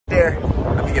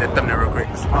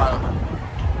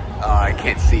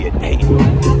can't see it. Dang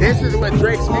it. This is what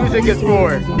Drake's music is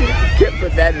for. Can't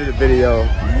put that in the video.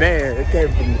 Man, it came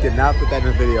from, did not put that in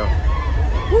the video.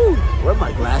 Woo, where are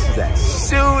my glasses at?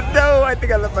 Shoot, no, I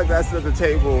think I left my glasses at the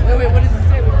table. Wait, what does it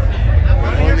say?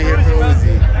 I'm only here for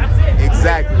Uzi.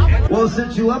 Exactly. Well,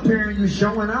 since you up here and you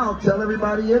showing out, tell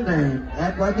everybody your name.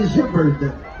 Act like it's your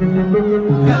birthday.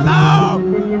 Hello!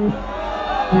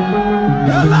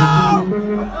 Hello!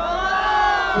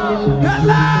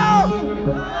 Hello!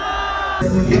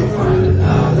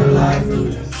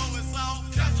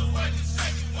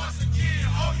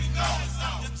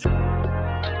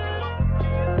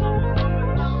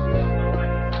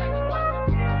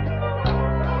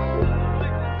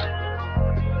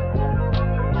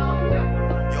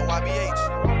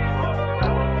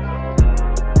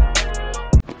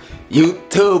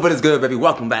 YouTube, what is good, baby?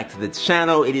 Welcome back to the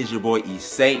channel. It is your boy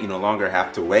Yst.laurant. You no longer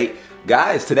have to wait.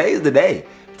 Guys, today is the day.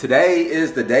 Today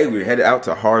is the day we're headed out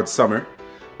to Hard Summer,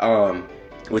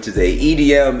 which is a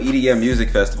EDM music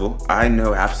festival. I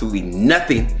know absolutely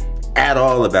nothing at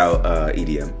all about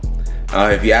EDM.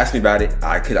 If you asked me about it,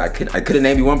 I could have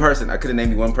named you one person.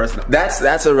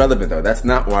 That's irrelevant though. That's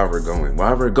not why we're going.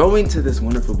 Why we're going to this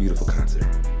wonderful, beautiful concert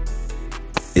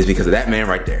is because of that man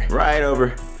right there. Right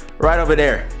over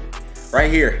there. Right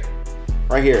here,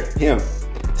 him,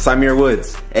 Samir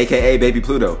Woods, AKA Baby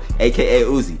Pluto, AKA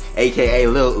Uzi, AKA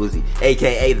Lil Uzi,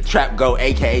 AKA the Trap Goat,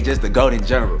 AKA just the GOAT in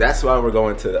general. That's why we're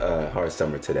going to Hard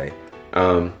Summer today.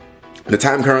 The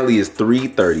time currently is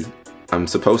 3:30. I'm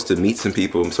supposed to meet some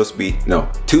people.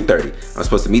 2:30. I'm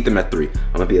supposed to meet them at 3.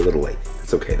 I'm gonna be a little late.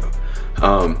 It's okay though.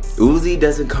 Uzi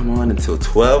doesn't come on until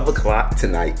 12 o'clock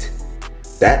tonight.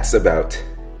 That's about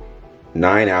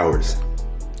 9 hours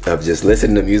of just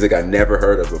listening to music I never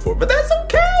heard of before, but that's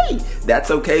okay. That's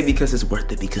okay because it's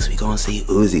worth it because we gonna see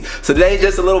Uzi. So today's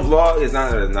just a little vlog. It's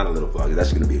not a little vlog. It's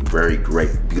actually gonna be a very great,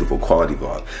 beautiful quality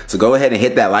vlog. So go ahead and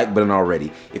hit that like button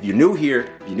already. If you're new here,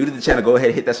 if you're new to the channel, go ahead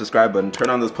and hit that subscribe button. Turn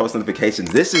on those post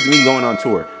notifications. This is me going on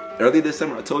tour. Early this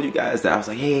summer, I told you guys that I was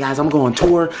like, hey guys, I'm going on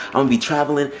tour. I'm gonna be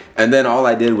traveling. And then all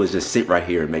I did was just sit right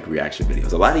here and make reaction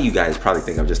videos. A lot of you guys probably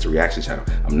think I'm just a reaction channel.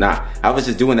 I'm not. I was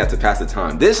just doing that to pass the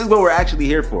time. This is what we're actually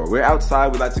here for. We're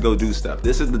outside, we like to go do stuff.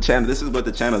 This is the channel, this is what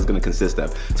the channel is gonna consist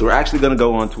of. So we're actually gonna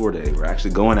go on tour today. We're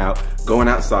actually going out, going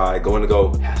outside, going to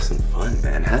go have some fun,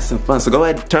 man, have some fun. So go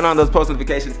ahead, turn on those post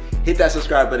notifications, hit that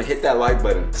subscribe button, hit that like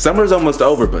button. Summer's almost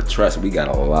over, but trust me, we got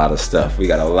a lot of stuff. We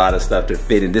got a lot of stuff to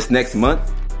fit in this next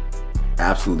month.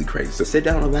 Absolutely crazy. So sit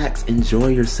down, relax, enjoy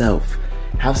yourself.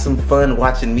 Have some fun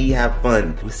watching me have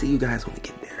fun. We'll see you guys when we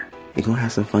get there. We're gonna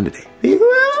have some fun today.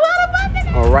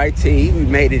 All right, T, we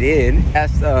made it in.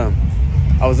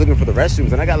 I was looking for the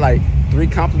restrooms and I got like 3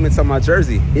 compliments on my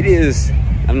jersey. It is,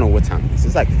 I don't know what time it is.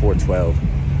 It's like 4:12.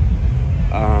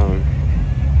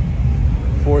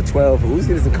 4:12. Uzi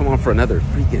doesn't come on for another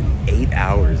freaking 8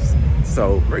 hours.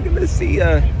 So we're gonna see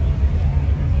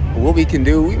what we can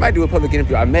do. We might do a public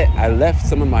interview. I left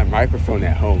some of my microphone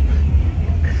at home.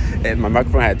 And my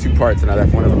microphone had 2 parts and I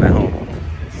left one of them at home.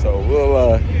 So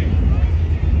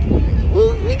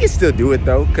we can still do it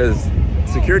though, because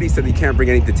security said you can't bring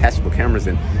any detachable cameras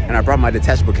in. And I brought my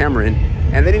detachable camera in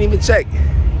and they didn't even check.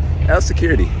 L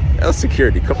security,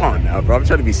 come on now, bro. I'm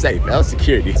trying to be safe. L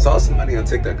security. I saw somebody on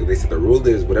TikTok and they said the rule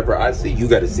is whatever I see, you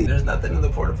gotta see. There's nothing in the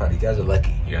porta potty. You guys are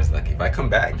lucky. You guys are lucky. If I come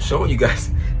back, I'm showing you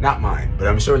guys, not mine, but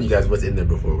I'm showing you guys what's in there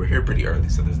before. We're here pretty early,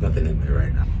 so there's nothing in there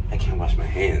right now. I can't wash my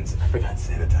hands. I forgot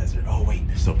sanitizer. Oh wait,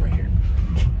 there's soap right here.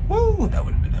 Woo, that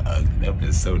would have been ugly. That would have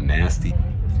been so nasty.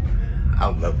 I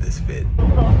love this fit.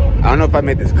 I don't know if I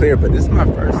made this clear, but this is my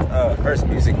first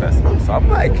music festival, so I'm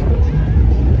like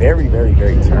very, very,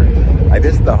 very turned. Like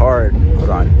this is the hard,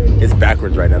 hold on, it's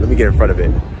backwards right now. Let me get in front of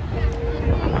it.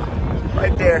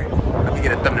 Right there. Let me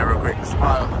get a thumbnail real quick.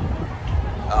 Smile.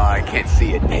 Oh, I can't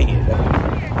see it, dang it.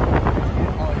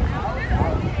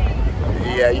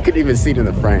 Yeah, you could even see it in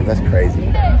the frame, that's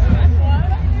crazy.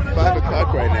 5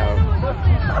 o'clock right now.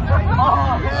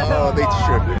 Oh, they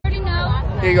tripping.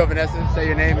 Here you go, Vanessa. Say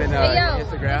your name and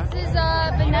Instagram. This is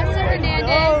Vanessa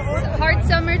Hernandez, Hard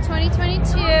Summer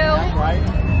 2022.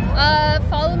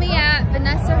 Follow me at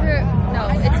Vanessa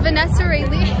it's Vanessa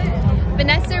Rayleigh.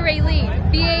 Vanessa Rayleigh.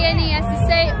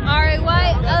 VANESSARAYLENE.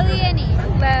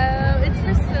 Hello, it's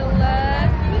Priscilla.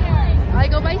 I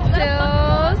go by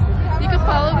Sills. You can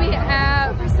follow me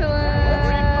at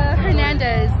Priscilla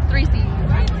Hernandez, 3 C's.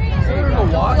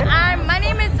 My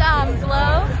name is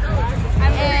Flo.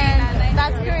 And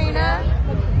that's Karina,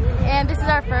 and this is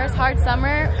our first Hard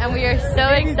Summer, and we are so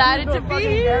excited to be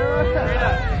here.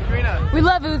 We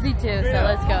love Uzi too, so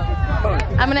let's go.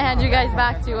 I'm gonna hand you guys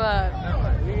back to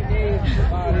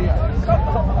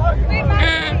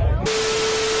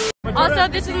Also,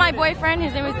 this is my boyfriend.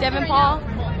 His name is Devin Paul.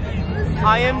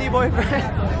 I am the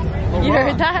boyfriend. You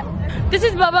heard that? This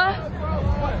is Bubba.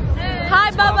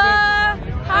 Hi, Bubba.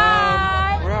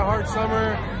 Hi. We're at Hard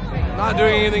Summer. Not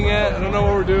doing anything yet. I don't know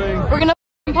what we're doing. We're gonna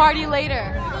party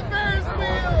later.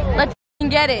 Let's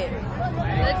get it.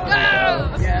 Let's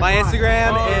go. My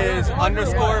Instagram is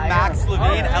 _Max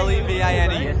Levine,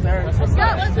 Levine. Let's go.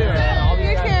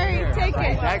 You're Carrie. Take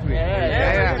it. Exactly.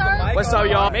 Yeah. What's up,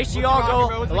 y'all? Make sure y'all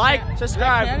go like,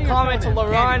 subscribe, comment to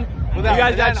Laurent. You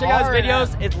guys gotta check out his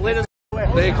videos. It's lit as.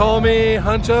 They call me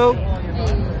Huncho.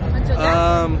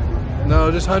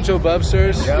 No, just Huncho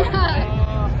Bubsters.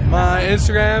 My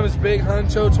Instagram is Big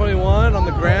Huncho21 on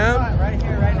the gram.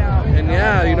 And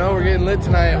yeah, you know, we're getting lit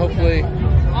tonight, hopefully.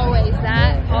 Always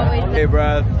that. Always that. Hey,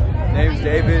 bro. Name's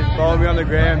David. Follow me on the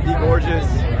gram, D Gorgeous.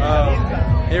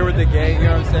 Here with the gang, you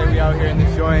know what I'm saying? We out here in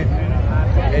this joint.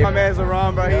 Hey, my man's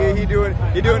Laurent, bro. He doing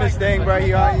his thing, bro.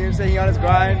 He on, you know what I'm saying? He on his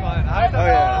grind. Oh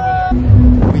yeah.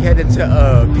 We headed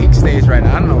to Pink Stage right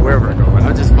now. I don't know where we're going.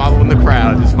 I'm just following the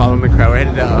crowd. We're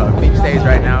headed to Pink Stage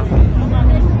right now.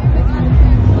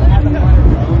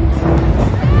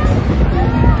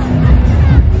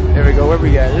 There we go. Where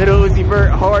we at? Lil Uzi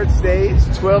Vert, Hard Stage,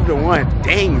 12 to 1.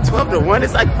 Dang, 12 to 1.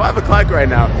 It's like 5 o'clock right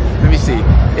now. Let me see.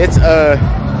 It's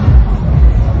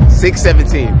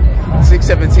 6:17.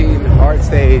 6:17, Hard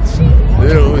Stage,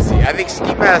 Lil Uzi. I think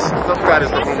Ski Mask Some God is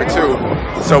performing too.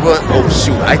 So we'll, oh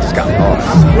shoot, I just got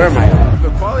lost. Where am I at? The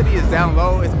quality is down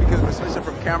low. It's because we're switching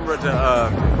from camera to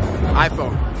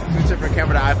iPhone. Switching from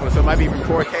camera to iPhone. So it might be from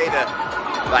 4K to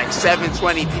like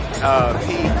 720p.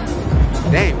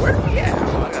 Dang, where are we at?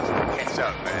 Oh, I gotta catch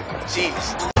up, man.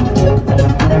 Jeez.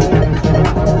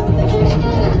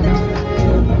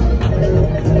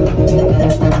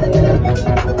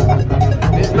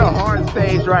 This is the Hard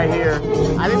Stage right here.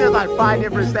 I think there's like 5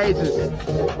 different stages.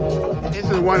 This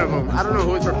is one of them. I don't know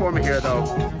who's performing here though.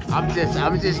 I'm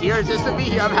just here just to be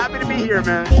here. I'm happy to be here,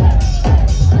 man.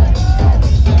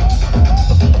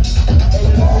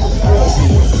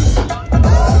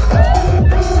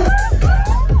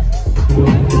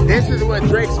 This is what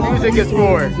Drake's music is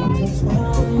for.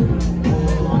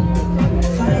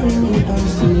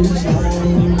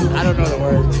 I don't know the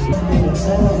words.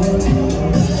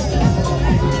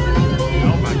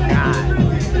 Oh my God.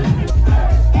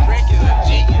 Drake is a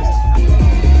genius.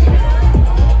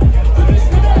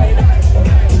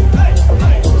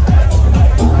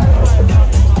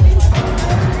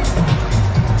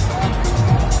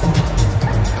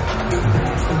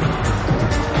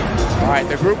 Alright,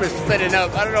 the group is splitting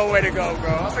up. I don't know where to go,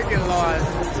 bro. I'm gonna get lost.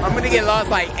 I'm gonna get lost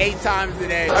like 8 times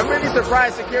today. I'm really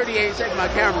surprised security ain't checking my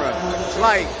camera.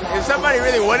 Like, if somebody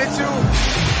really wanted to,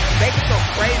 they could go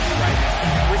crazy right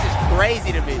now, which is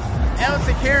crazy to me. L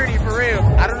security for real.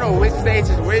 I don't know which stage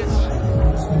is which,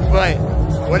 but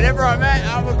whatever I'm at,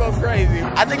 I'm gonna go crazy.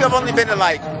 I think I've only been to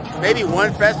like maybe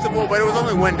one festival, but it was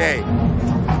only one day.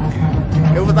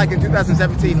 It was like in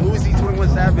 2017, Uzi, 21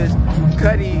 Savage,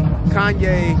 Cudi,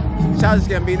 Kanye, Childish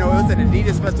Gambino. It was an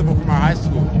Adidas festival from our high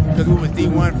school because we was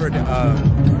D1 for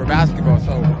basketball.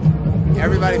 So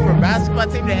everybody from basketball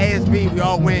team to ASB, we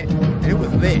all went, and it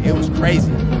was lit. It was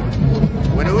crazy.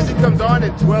 When Uzi comes on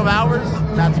in 12 hours,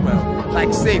 not 12,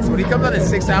 like 6. When he comes on in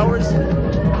 6 hours,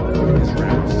 it's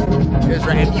raps. It's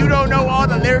rap. If you don't know all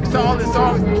the lyrics to all the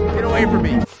songs, get away from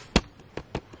me.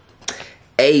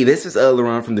 Hey, this is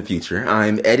Laurent from the future.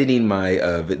 I'm editing my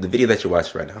the video that you're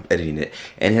watching right now. I'm editing it,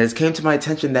 and it has came to my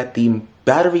attention that the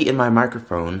battery in my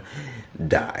microphone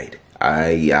died.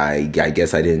 I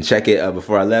guess I didn't check it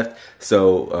before I left,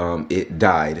 so it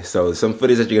died. So some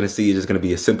footage that you're gonna see is just gonna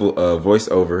be a simple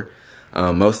voiceover,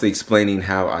 mostly explaining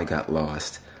how I got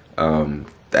lost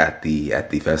at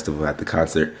the festival, at the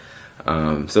concert.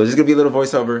 So it's just gonna be a little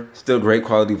voiceover, still great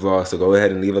quality vlog. So go ahead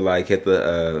and leave a like, hit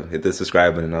the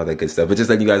subscribe button and all that good stuff. But just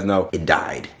letting you guys know, it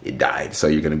died. So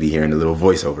you're gonna be hearing a little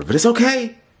voiceover, but it's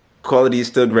okay. Quality is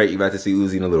still great. You're about to see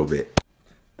Uzi in a little bit.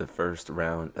 The first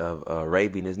round of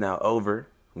raving is now over.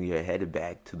 We are headed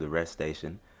back to the rest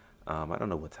station. I don't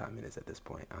know what time it is at this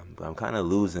point. I'm kind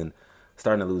of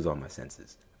starting to lose all my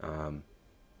senses.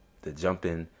 The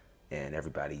jumping and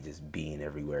everybody just being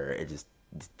everywhere. It just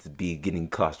to be getting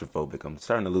claustrophobic. I'm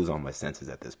starting to lose all my senses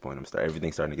at this point.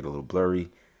 Everything's starting to get a little blurry.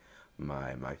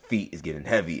 My feet is getting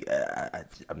heavy.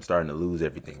 I'm starting to lose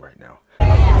everything right now.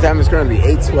 The time is currently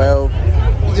 8:12.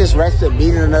 We just rested,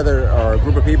 meeting another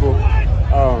group of people.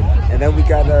 And then we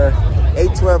got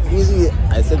 8:12. Uzi,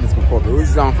 I said this before, but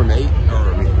Uzi's on from 12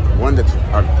 to 1.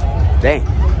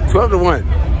 12 to 1.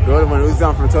 Uzi's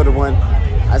on from 12 to 1.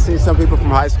 I seen some people from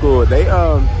high school.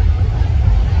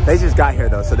 They just got here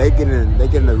though, so they getting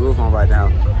the roof on right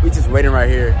now. We just waiting right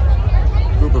here.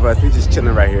 group of us. We just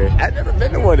chilling right here. I've never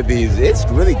been to one of these. It's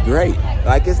really great.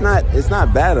 Like it's not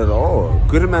bad at all.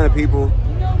 Good amount of people.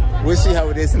 We'll see how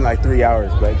it is in like 3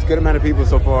 hours, but it's a good amount of people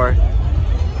so far.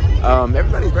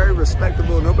 Everybody's very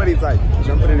respectable. Nobody's like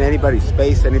jumping into anybody's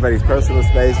space, anybody's personal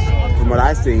space. From what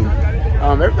I've seen,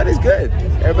 everybody's good.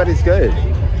 Everybody's good.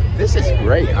 This is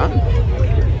great. I'm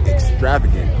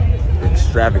extravagant.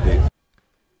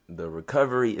 The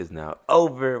recovery is now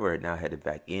over. We're now headed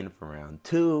back in for round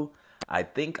 2. I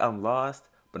think I'm lost,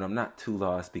 but I'm not too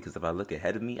lost because if I look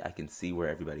ahead of me, I can see where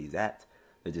everybody's at.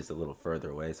 They're just a little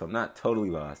further away, so I'm not totally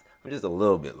lost. I'm just a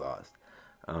little bit lost.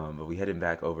 But we heading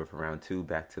back over for round 2,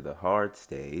 back to the hard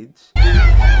stage.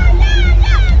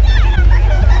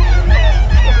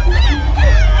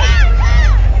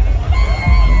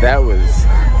 That was...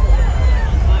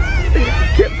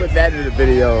 Can't put that in the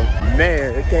video.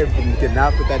 Man,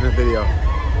 cannot put that in the video.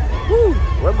 Woo,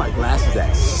 where are my glasses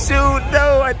at? Shoot,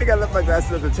 no, I think I left my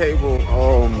glasses at the table.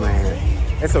 Oh, man.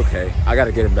 It's okay. I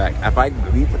gotta get them back. If I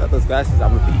leave without those glasses,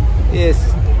 I'm gonna be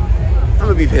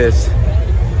pissed.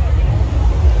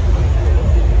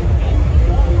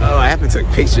 Oh, I haven't took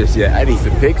pictures yet. I need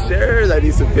some pictures. I'm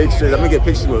gonna get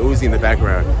pictures with Uzi in the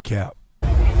background. Cap.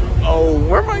 Oh,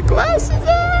 where are my glasses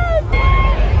at?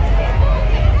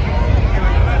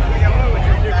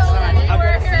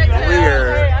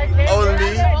 We're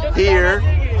only here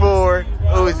for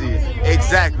Uzi's.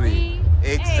 Exactly.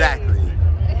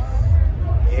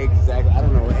 I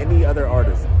don't know any other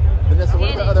artists. Vanessa,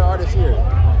 what are the other artists here? Uzi,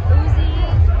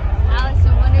 Alice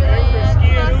in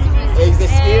Wonderland. Uzi,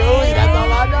 that's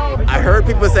all I know. I heard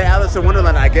people say Alice in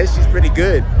Wonderland. I guess she's pretty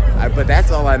good, but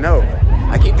that's all I know.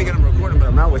 I keep thinking I'm recording, but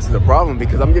I'm not, which is a problem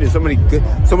because I'm getting so much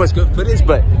good footage,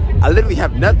 but I literally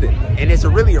have nothing, and it's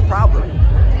really a problem.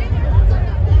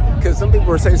 Because some people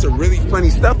were saying some really funny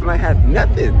stuff, and I had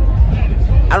nothing.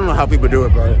 I don't know how people do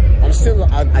it, bro. I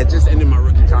just ended my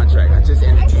rookie contract. I just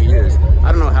ended 2 years.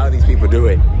 I don't know how these people do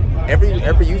it. Every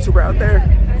YouTuber out there,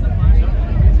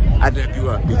 I dip you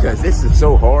up because this is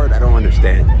so hard. I don't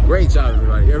understand. Great job,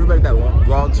 everybody. Everybody that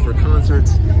vlogs for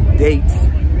concerts, dates,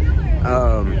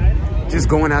 just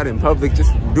going out in public,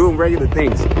 just doing regular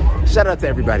things. Shout out to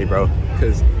everybody, bro.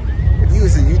 Because if you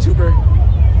was a YouTuber,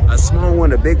 a small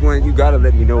one, a big one, you gotta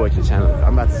let me know what your channel is.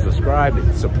 I'm about to subscribe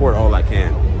and support all I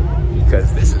can.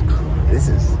 Because this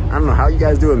is, I don't know how you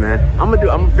guys do it, man. I'm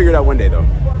gonna figure it out one day, though.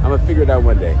 I'm gonna figure it out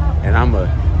one day. And I'm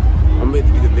gonna be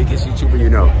the biggest YouTuber you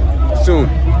know. Soon.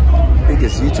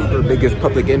 Biggest YouTuber, biggest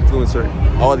public influencer,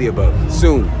 all the above.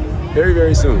 Soon. Very,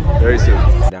 very soon. Very soon.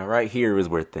 Now, right here is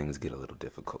where things get a little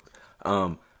difficult.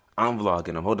 I'm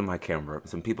vlogging, I'm holding my camera up.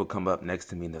 Some people come up next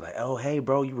to me and they're like, oh, hey,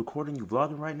 bro, you recording, you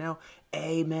vlogging right now?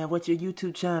 Hey, man, what's your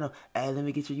YouTube channel? Hey, let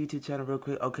me get your YouTube channel real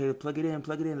quick. Okay, plug it in,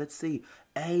 let's see.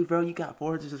 Hey, bro, you got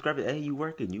 400 subscribers. Hey, you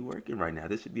working right now.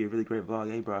 This should be a really great vlog.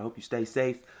 Hey, bro, I hope you stay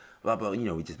safe. Blah, blah, you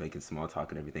know, we just making small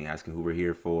talk and everything, asking who we're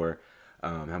here for,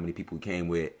 how many people we came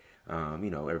with,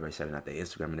 you know, everybody shouting out their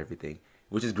Instagram and everything,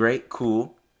 which is great,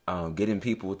 cool, getting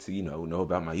people to, you know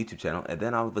about my YouTube channel. And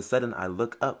then all of a sudden I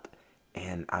look up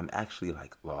and I'm actually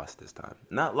like lost this time.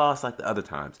 Not lost like the other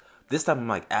times. This time I'm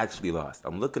like actually lost.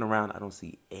 I'm looking around. I don't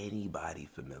see anybody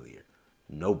familiar.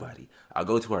 Nobody. I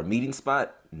go to our meeting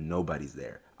spot. Nobody's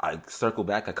there. I circle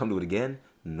back. I come to it again.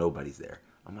 Nobody's there.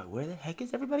 I'm like, where the heck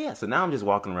is everybody at? So now I'm just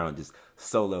walking around just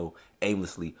solo,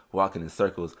 aimlessly, walking in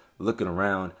circles, looking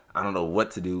around. I don't know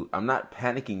what to do. I'm not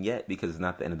panicking yet because it's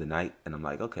not the end of the night. And I'm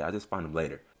like, okay, I'll just find them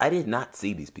later. I did not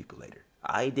see these people later.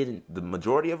 I didn't. The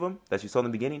majority of them that you saw in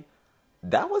the beginning,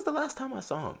 that was the last time I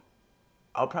saw them.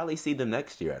 I'll probably see them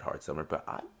next year at Hard Summer, but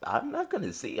I'm not going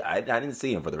to see. I didn't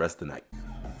see them for the rest of the night.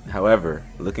 However,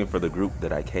 looking for the group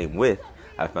that I came with,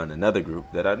 I found another group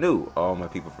that I knew. All my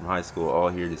people from high school, all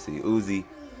here to see Uzi.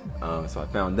 So I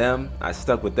found them. I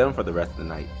stuck with them for the rest of the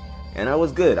night. And I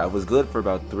was good. I was good for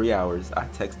about 3 hours. I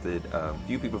texted a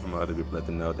few people from my other group, let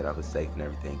them know that I was safe and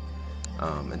everything,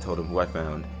 and told them who I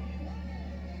found.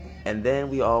 And then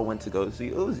we all went to go see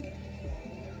Uzi.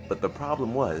 But the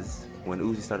problem was, when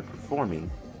Uzi started performing,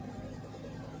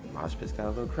 mosh pits got a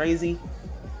little crazy.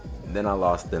 Then I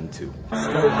lost them too.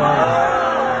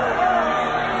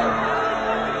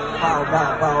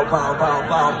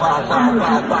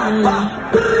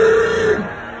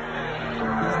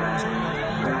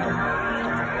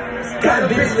 Got a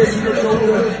bitch that she look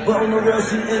over, but on the real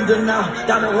she in the now.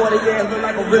 Down the water, yeah, look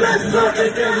like a real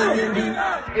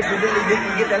if you really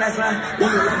didn't get that last line, you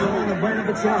look like a woman burning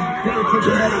for time. Pay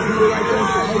attention, how to do the right thing.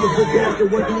 Know the book has to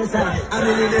work inside. I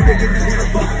really never get this in a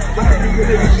fuck. I really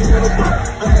never get this in a fuck.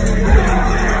 I really never get this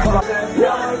in a fuck.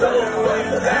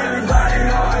 Everybody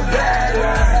know I'm better.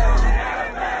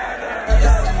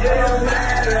 It don't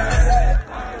matter.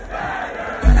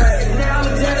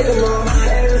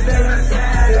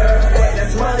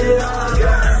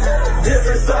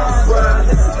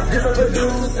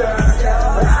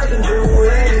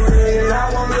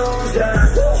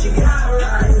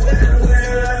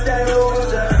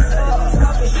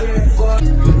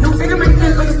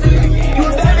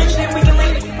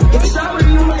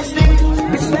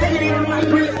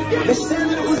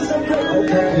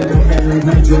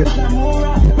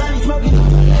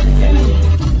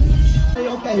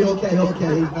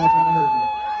 Okay.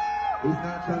 He's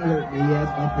not trying to hurt me. He has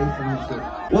my face on his shirt.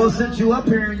 Well, since you up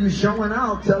here and you showing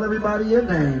out, tell everybody your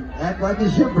name. Act like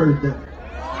it's your birthday.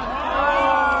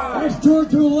 That's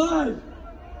Georgia Alive.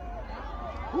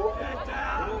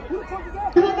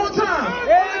 One more time.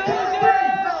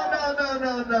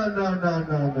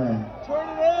 No.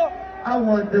 I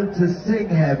want them to sing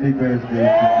happy birthday.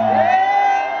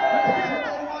 That's what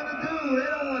they want to do. They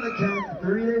don't want to count to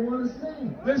 3. They want to sing.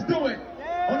 Let's do it.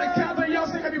 On the count of y'all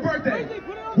sing happy birthday.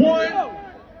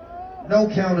 1. No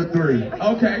count of 3.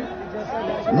 Okay.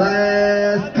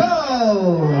 Let's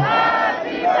go.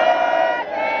 Happy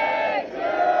birthday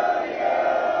to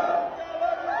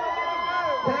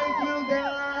Thank you,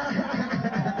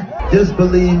 guys. Just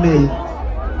believe me,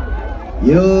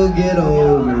 you'll get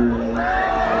over it.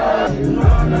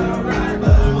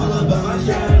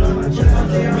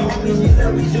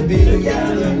 We should be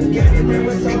together. Can't remember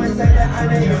when someone said that I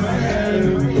didn't have my head.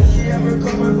 If she ever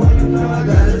called my phone, you know I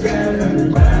gotta get her.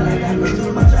 But I like that girl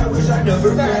too much, I wish I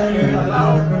never met her.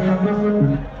 Hello.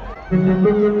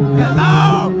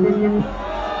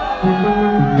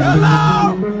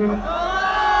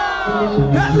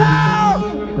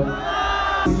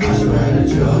 I swear that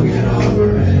you'll get over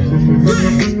it.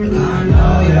 I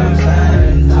know you're sad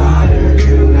and tired.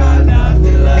 You got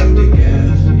nothing left to give.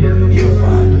 You'll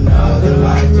find another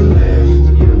life to live.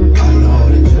 I know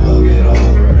that you'll get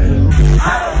over it. I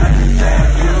don't understand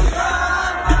you.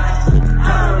 I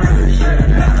don't understand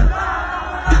that.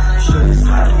 Should've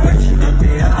smiled when she looked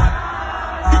me up.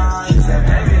 She said,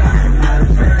 baby, I am not a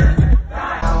friend.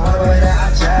 All the way that I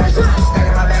charged,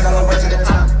 stacking my bag all the way to the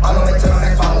top, all the way to the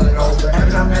next falling over.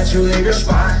 Every time that you leave your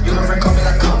spot, your girlfriend call me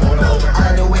like, come on over. I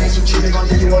like the way that you treat me, gon'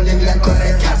 leave you, won't leave me like cause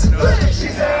that cat's in. She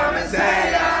said I'm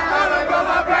insane, I'm like, blow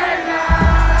my brain out.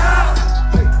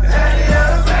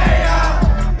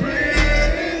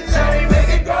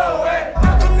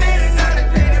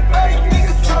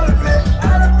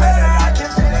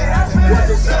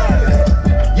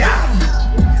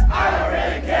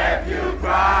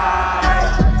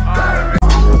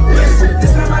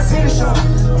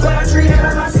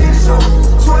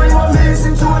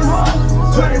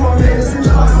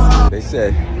 They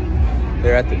said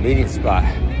they're at the meeting spot.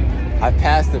 I've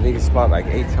passed the meeting spot like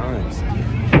 8 times.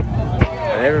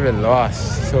 I've never been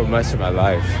lost so much in my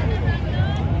life.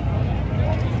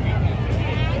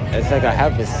 It's like I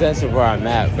have a sense of where I'm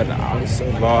at, but I'm so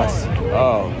lost.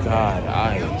 Oh God,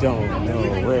 I don't know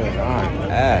where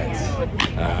I'm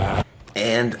at.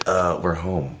 And we're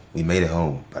home. We made it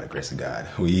home by the grace of God.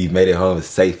 We made it home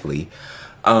safely.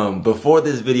 Before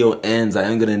this video ends, I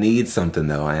am gonna need something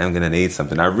though. I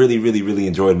really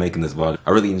enjoyed making this vlog.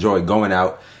 I really enjoyed going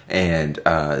out and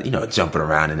you know, jumping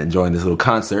around and enjoying this little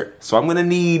concert. So I'm gonna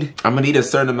need a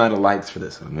certain amount of likes for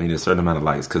this one. I'm gonna need a certain amount of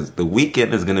likes because the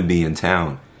weekend is gonna be in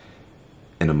town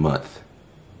in a month.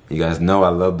 You guys know I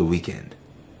love the weekend.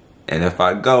 And if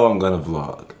I go, I'm gonna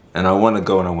vlog. And I wanna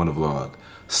go and I wanna vlog.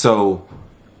 So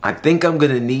I think I'm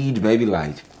gonna need maybe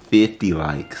like 50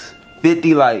 likes.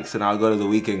 50 likes and I'll go to the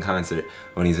weekend concert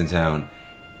when he's in town.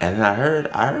 And then I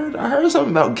heard something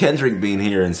about Kendrick being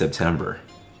here in September.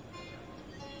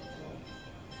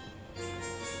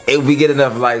 If we get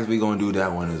enough likes, we're gonna do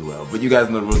that one as well. But you guys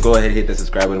know, go ahead and hit that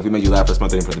subscribe button. If we made you laugh or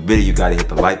something for the video, you gotta hit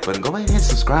the like button. Go ahead and hit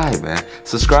subscribe, man.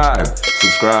 Subscribe.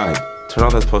 Turn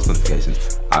on those post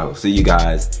notifications. I will see you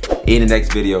guys in the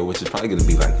next video, which is probably gonna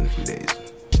be like in a few days.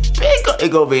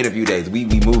 It go be in a few days. We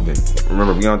moving.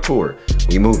 Remember, we on tour.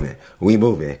 We moving.